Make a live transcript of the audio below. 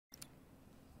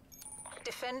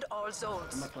defend all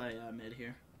zones. I'm gonna play mid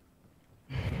here.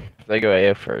 If they go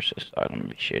AF first, this side, I'm gonna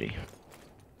be shitty.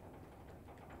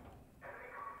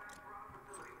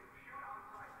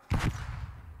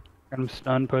 Got him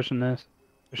stunned pushing this.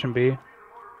 Pushing B.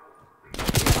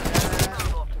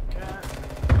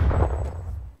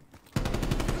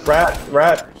 Rat.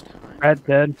 Rat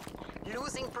dead.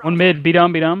 One mid, beat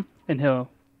on, and hill.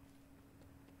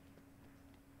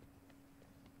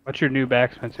 What's your new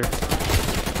back, Spencer?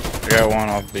 I got one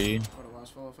off B. Would have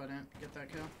lost full if I didn't get that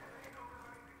kill.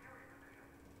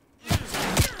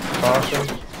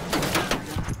 Caution.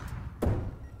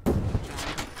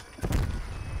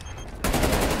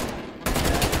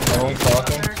 Everyone's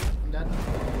talking. I'm dead.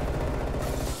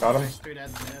 Got him. Nice, 3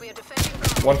 dead. We are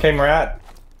defending One came rat.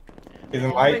 He's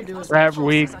in All they light. do is Rat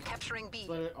weak. are capturing B.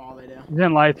 literally all they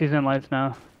do. He's in lights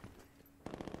now.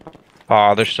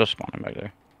 Oh, they're still spawning back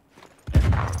there.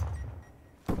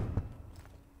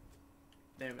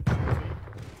 They have a trophy.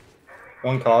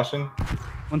 One caution.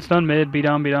 One stun mid, beat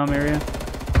on area.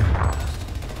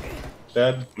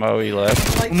 Dead. Mo, he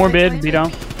left. One more mid, beat on.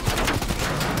 Yeah,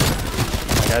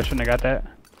 I shouldn't have got that.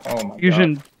 Oh my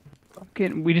Fusion.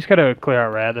 Fucking, we just gotta clear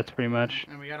out Rad, that's pretty much.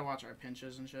 And we gotta watch our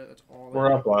pinches and shit. That's all. God.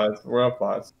 We're up lives. We're up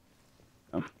lives.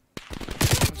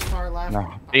 What's far left?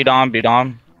 No. Beat on. Beat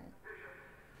on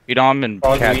and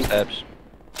Oh, cat we- steps.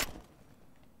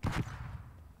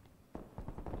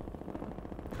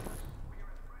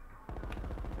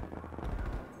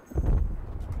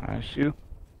 Nice. You.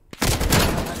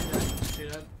 Two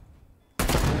dead.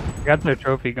 Got their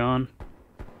trophy gone.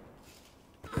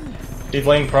 He's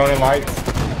laying prone in lights.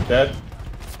 Dead.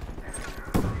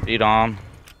 Beat on.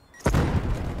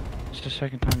 It's the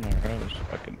second time in a row. This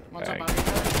fucking What's up, bag. Bobby?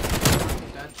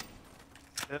 Dead.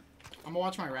 Yep. I'm gonna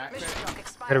watch my rat. Mission Crit. clock Gotta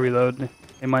expired. reload.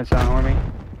 They might sound army.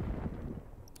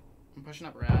 I'm pushing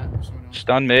up rat. Someone else.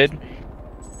 Stun mid.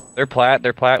 They're plat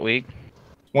weak.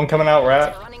 One coming out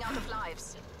rat. We're running out of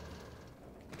lives.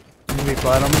 Be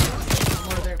flat on me.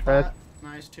 One more there. Rat. Flat.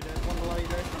 Nice. 2 dead. One below you,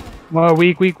 Drake. Well,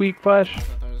 weak, flash. I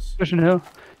thought that was. Pushing hill.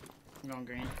 I'm going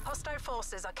green. Hostile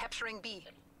forces are capturing B.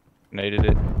 Naded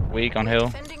it. Weak on hill.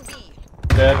 Defending B.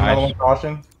 Dead. Nice. Another one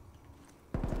caution.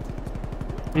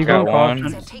 You Got go one.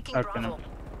 They're caution. taking Okay. Bravo.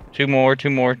 Two more.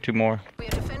 We are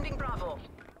defending Bravo.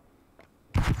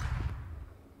 I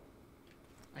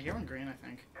hear one green, I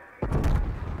think.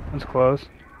 One's close.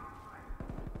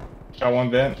 Got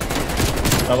one vent.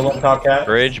 Another one top cat.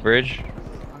 Bridge. I'm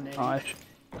nading. Nice.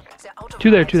 They're out of Two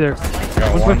there.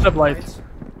 Got One one. pushed up lights.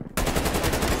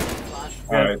 Flash.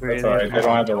 Alright, that's alright. They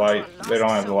don't have the light. They don't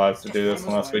have the lights to do this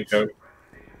unless we choke.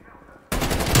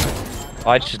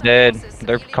 Lights is dead.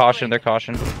 They're caution. Beat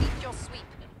your sweep.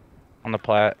 On the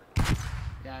plat.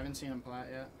 Yeah, I haven't seen him plat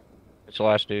yet. It's the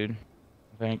last dude. I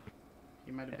think.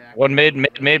 He might have backed. One mid.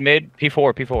 P4.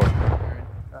 Alright.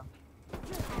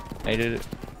 Naded it.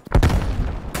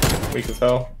 Weak as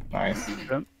hell. Nice.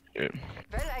 Good.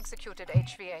 Well executed,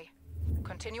 HVA.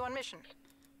 Continue on mission.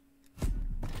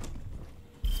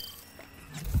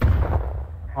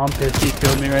 I'm pissed he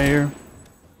killed me right here.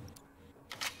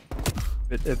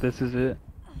 If this is it.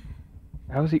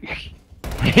 How is he?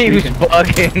 He was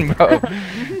bugging, bro.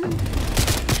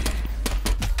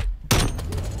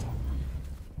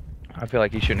 I feel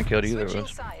like he shouldn't have killed either of Switching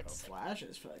us. sides. Flash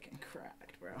is fucking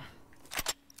cracked, bro.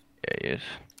 Yeah, he is.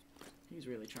 He's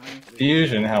really trying to.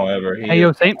 Fusion, however, he Hey, yo,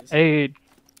 is- same. Hey,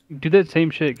 do that same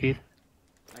shit, Keith.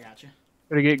 I got you.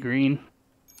 Gotta get green. This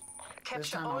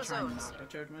Capture time all I'll try and zones. not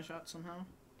charge my shot somehow.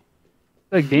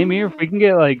 Like game here, if we can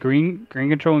get like green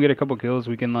control and get a couple kills,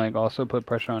 we can like also put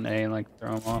pressure on A and like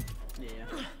throw him off. Yeah.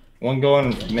 one going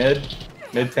mid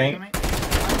tank.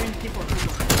 People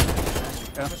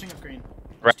Yeah. pushing up green.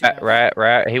 There's two dead.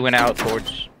 Rat. He went out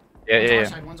towards. Yeah.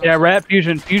 One's Yeah, outside. Rat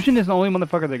Fusion. Fusion is the only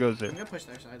motherfucker that goes there. I'm gonna push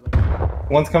their side. Look.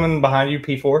 One's coming behind you.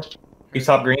 P4. He's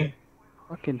top green.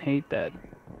 Fucking hate that.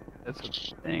 That's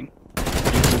a thing.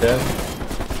 Fusion dead.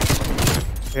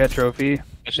 I got trophy.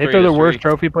 It's They three, throw the it's worst three.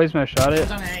 trophy placement. I shot it.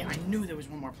 It's on A. I knew there was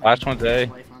one more. Last one's A.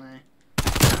 Life on A.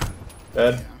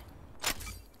 Dead.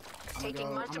 I'm Taking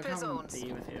gonna multiple come zones.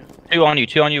 B with you.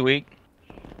 Two on you, weak.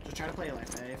 Just try to play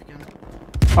life A if you can.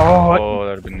 Oh, Oh,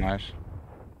 that'd have been nice.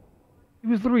 he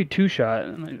was literally two shot,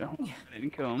 and I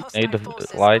didn't kill him. Hostile Need the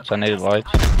forces lights. are I needed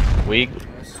contesting lights. Weak.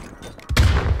 Yes.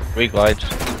 Weak lights.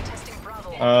 Contesting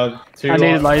Bravo. Two I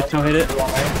needed on- lights, don't hit it. two on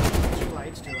A. Two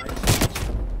lights.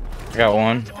 I got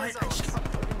one.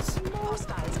 Hostiles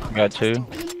are I got two.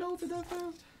 contesting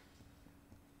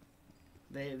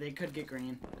B. They could get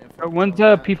green. If One's we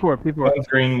go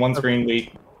P4. One's green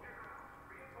weak.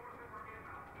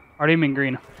 Already in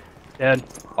green. Dead.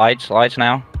 Lights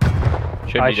now.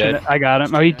 Should be dead. I got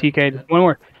him. Oh, he TK'd. One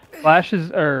more.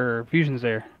 Flashes or fusions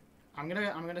there. I'm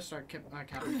gonna start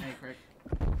capping A quick.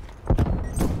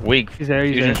 Weak. He's there.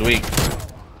 He's Fusion's there. weak.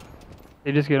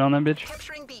 They just get on that bitch.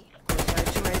 Capturing B.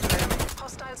 Close right, 2A.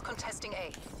 Hostiles contesting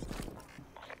A.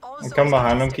 I'm coming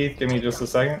behind him, Keith. Give me just a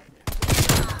second.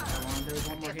 There's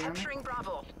one more here on me. Capturing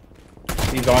Bravo.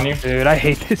 He's on you. Dude, I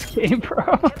hate this game, bro.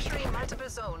 Capturing multiple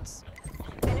zones.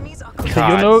 Enemies are So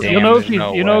God you'll know if damn, he's there's you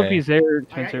no know if way. he's there, I got you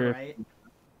Spencer. right.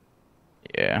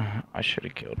 Yeah, I should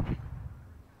have killed.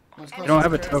 One's You close don't to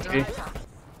have a the trophy. I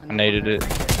naded it.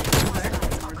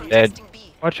 contesting Dead.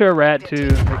 B. Watch your rat too.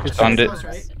 Like, just- Stunned it. Close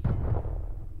right.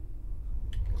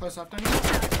 Close left on you.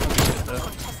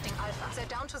 Contesting Alpha. They're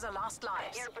down to the last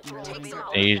lives. Take them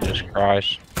out. Jesus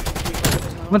Christ.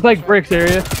 One's like bricks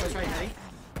area. Close right, Eddie.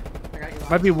 I got you last.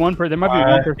 Might be one per. There might be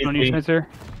one person on you, Spencer.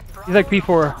 He's like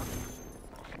P4.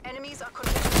 Enemies are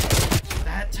contesting.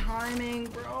 That timing,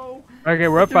 bro. Okay,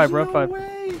 we're up There's 5. We're up no 5.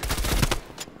 way.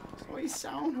 Why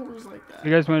sound whores like that? What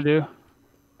you guys want to do?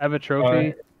 I have a trophy.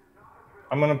 Alright.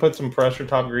 I'm gonna put some pressure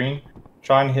top green.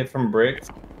 Try and hit from bricks.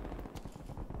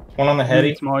 One on the He's in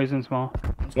heady. small. He's in small.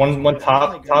 One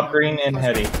top green and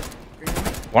heady.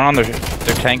 One on their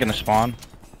tank in the spawn.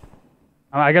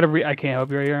 I gotta. I can't help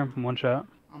you right here. I'm one shot.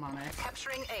 I'm on A.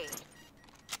 Capturing A.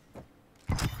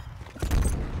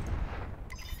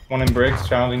 One in bricks,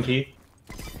 challenging Keith.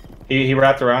 He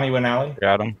wrapped around, he went alley.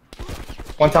 Got him.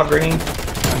 One top green.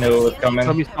 I knew it was coming.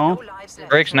 Toby small. No lives left.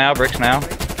 Bricks now, bricks now.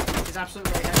 He's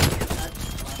absolutely right. Head.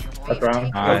 That's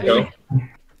round. Nice. Let's go.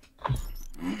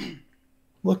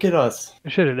 Look at us.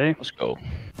 Good shit today. Let's go.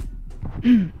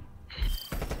 If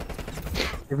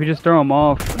we just throw them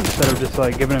off instead of just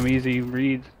like giving them easy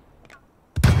reads.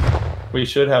 We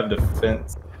should have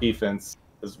defense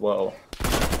as well.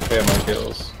 We have no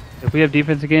kills. If we have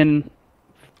defense again,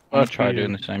 I'm gonna fuck try you.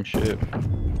 doing the same shit.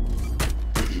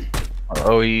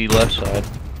 Our OE left side.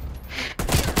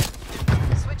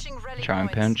 Switching rally Try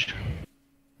and points. pinch.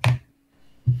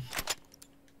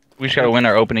 We just gotta win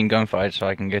our opening gunfight so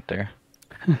I can get there.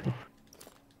 I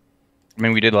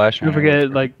mean, we did last Don't round.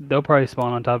 forget, like they'll probably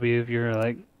spawn on top of you if you're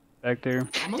like back there.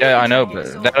 Yeah, I know, but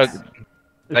that It's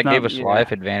gave not- us yeah.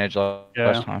 life advantage Yeah.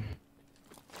 last time.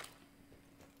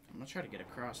 I'm gonna try to get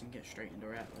across and get straight into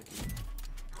rat like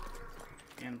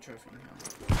and trophy now.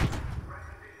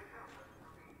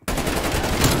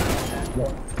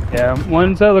 Yeah,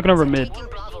 one's looking over mid. Taking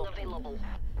Bravo.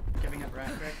 Giving up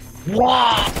rat quick.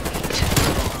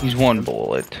 He's one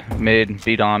bullet. Mid,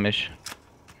 B-domish.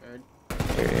 Good.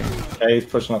 Okay, he's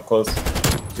pushing up close.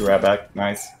 You right back.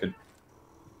 Nice. Good.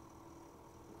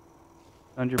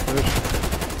 Under push.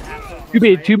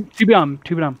 2B, 2B on,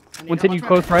 2B on. One's hitting you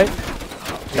close right.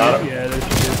 Got him. Yeah, there's two.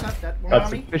 That one That's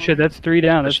on a- me. Good shit. That's 3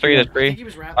 down. That's three, that's I think three. he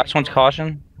was rat. Last one's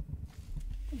caution.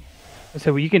 I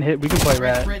said, well, you can hit. We can play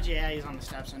rat. Bridge, yeah, he's on the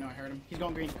steps. I know I heard him. He's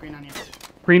going green on you.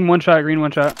 Green one shot. Green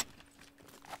one shot.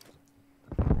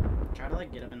 Try to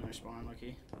like get up in their spawn,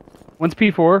 Lucky. One's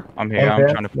P4. I'm here, I'm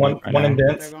trying to one point right one in now. They're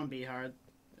dents. going B hard.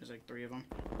 There's like 3 of them.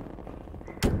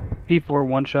 P4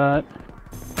 one shot.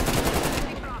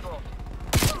 Take Bravo.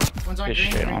 One's on Good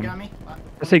green. shit, Green on. got me.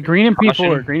 I say green and P4.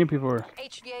 Caution. Green and P4.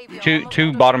 HVA, we are Two almost out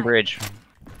of bottom time. bridge.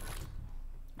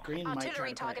 Green might try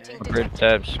Artillery to play targeting A. Bridge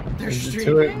tabs. They're Two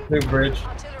streaming. bridge.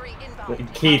 Artillery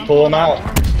inbound. Keith, pull him out.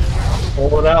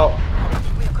 Pull it out.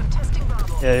 We are contesting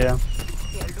Bravo. Yeah.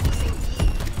 We are losing E.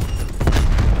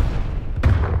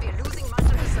 We are losing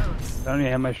multiple zones. I don't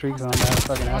even have my streaks on now.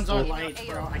 Fucking One's on asshole. lights,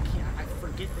 bro. I can't. I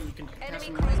forget that you can pass Enemy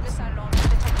them cruise lights. missile launch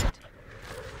detected.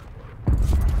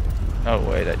 No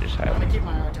way, that just I'm gonna happened. keep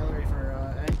my artillery for A.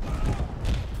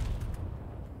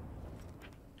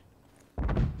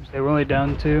 They were only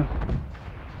down 2.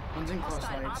 One's in close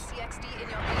Hostile lights. RCXD in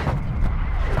your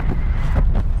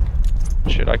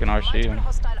vehicle. Shit, I can RC Multiple him.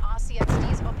 hostile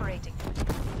RCXDs operating.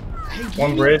 Hey, get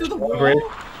One me bridge. through the One wall. bridge.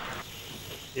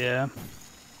 Yeah.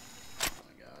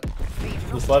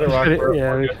 Just let it rock. Should it- We're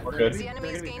yeah, good. We're good. The enemy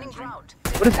is gaining ground.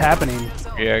 What is happening?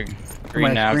 Yeah, green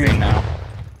my now, screen. green now.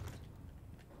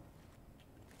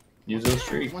 Use those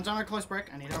streaks. One's on our close brick.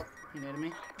 I need help. He needed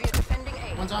me. We are defending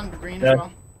A. One's on green Yeah. as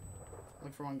well.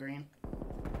 Look for one green.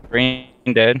 Green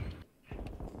dead.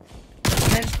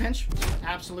 Pinch.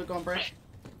 Absolute going brick.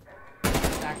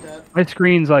 Stacked up. My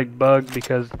screen's like bugged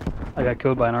because I got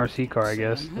killed by an RC car, I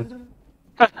guess.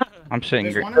 I'm sitting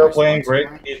There's green. one Still in playing our spawn brick.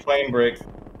 somewhere. He's playing bricks.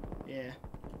 Yeah.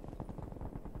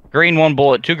 Green, one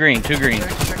bullet. Two green, two green. Brick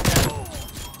that.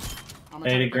 I'm gonna try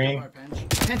Hey, to green. break up our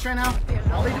pinch. Pinch right now.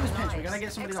 All they do is pinch. We gotta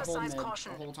get somebody to hold mid Exercise the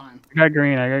whole time. I got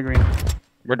green. I got green.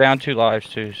 We're down 2 lives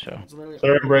too, so. It's literally-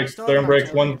 Third bricks. Still Third have bricks.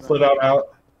 artillery, One but- split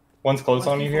out. One's close One's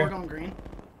on you P4 here. going green.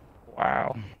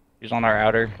 Wow. He's on our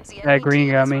outer. The That enemy green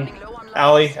team got is me. running low on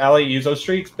lives. Alley, use those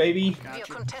streaks, baby. We are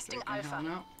Gotcha. contesting Taking Alpha. hell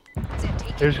no. They're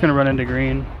taking They're just gonna run into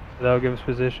green. That'll give us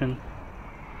position.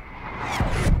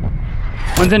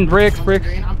 One's in bricks, One's bricks.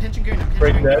 green. I'm pinching green. I'm pinching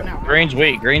Break green. that. Go now. Green's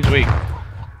weak. Green's weak.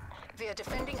 We are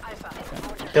defending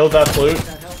Alpha. Killed that flute.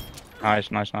 That help.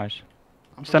 Nice, nice, nice.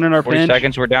 I'm Sending our 40 pinch.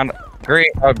 seconds. We're down. Green.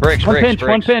 Bricks. One bricks. pinch, bricks.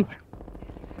 one pinch.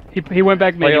 He went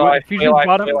back mid. Play He alive. went, Play Fusion's alive.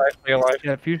 bottom. Play alive. Play alive.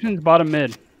 Yeah, Fusion's bottom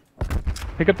mid.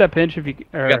 Pick up that pinch if you.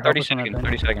 Or We got 30 help us on that seconds.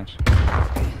 pinch. 30 seconds.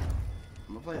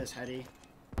 gonna play this heady.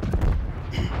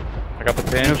 I got the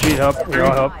No pinch. feet help. We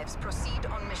all help. Lives proceed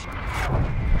on mission. I'm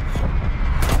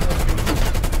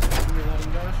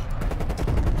reloading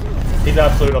Josh. He's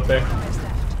that flute up there. Lives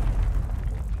left.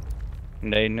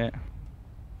 Nading it.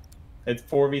 It's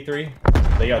 4v3.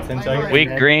 They got 10 Play seconds. hard.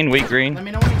 Weak green. Weak green. Let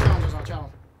me know when he challenges. I'll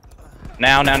challenge.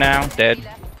 Now. Dead.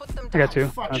 Left. Put them I got two.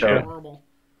 Fuck, Okay. you're horrible.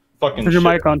 Fucking Turn your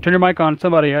shit. mic on. Turn your mic on.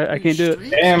 Somebody. I can't do it.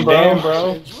 Streaks? Damn, bro.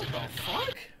 What the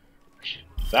fuck?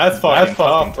 That's fucking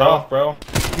tough, bro.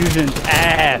 Fusion's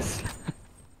ass.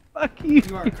 Fuck you.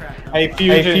 You are a crack. Hey,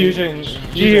 Fusion.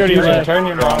 He already left. Turn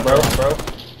your mic on, bro.